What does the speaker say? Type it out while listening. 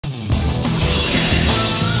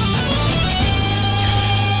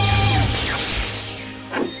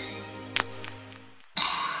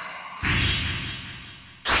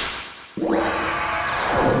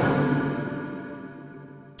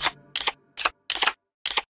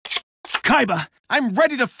Kaiba, I'm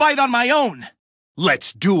ready to fight on my own!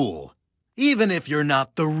 Let's duel, even if you're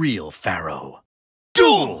not the real Pharaoh.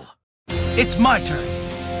 Duel! It's my turn.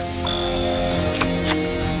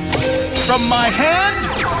 From my hand,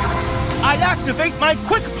 I activate my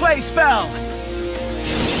quick play spell!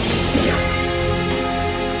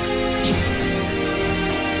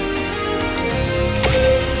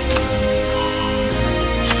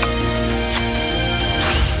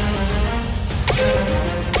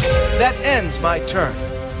 That ends my turn.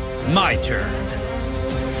 My turn.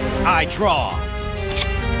 I draw.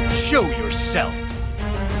 Show yourself.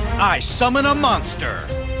 I summon a monster.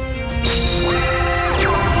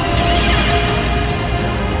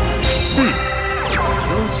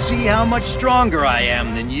 You'll see how much stronger I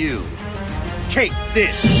am than you. Take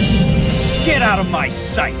this. Get out of my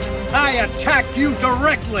sight. I attack you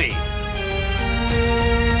directly.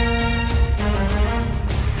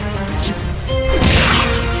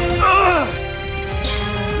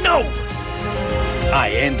 No! I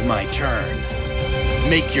end my turn.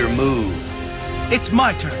 Make your move. It's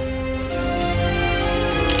my turn.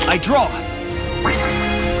 I draw.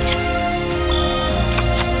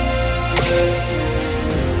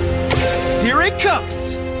 Here it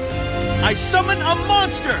comes. I summon a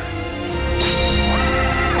monster.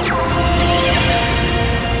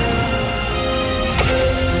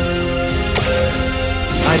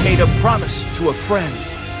 I made a promise to a friend.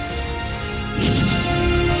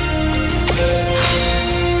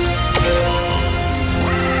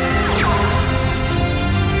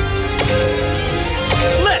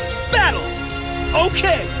 Let's battle!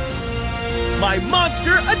 Okay! My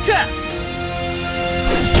monster attacks!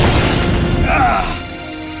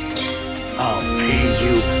 I'll pay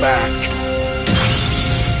you back.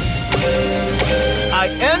 I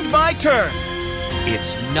end my turn.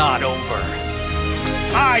 It's not over.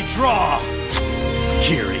 I draw.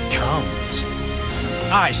 Here it comes.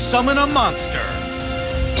 I summon a monster.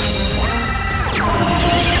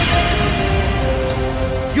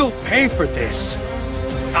 You'll pay for this.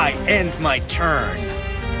 I end my turn.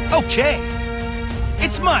 Okay.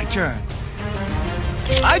 It's my turn.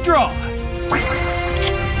 I draw.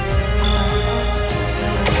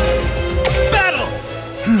 Battle!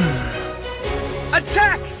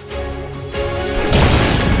 Attack!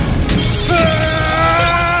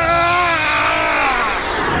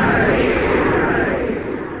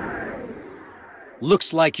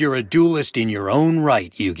 Looks like you're a duelist in your own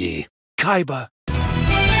right, Yugi. Kaiba,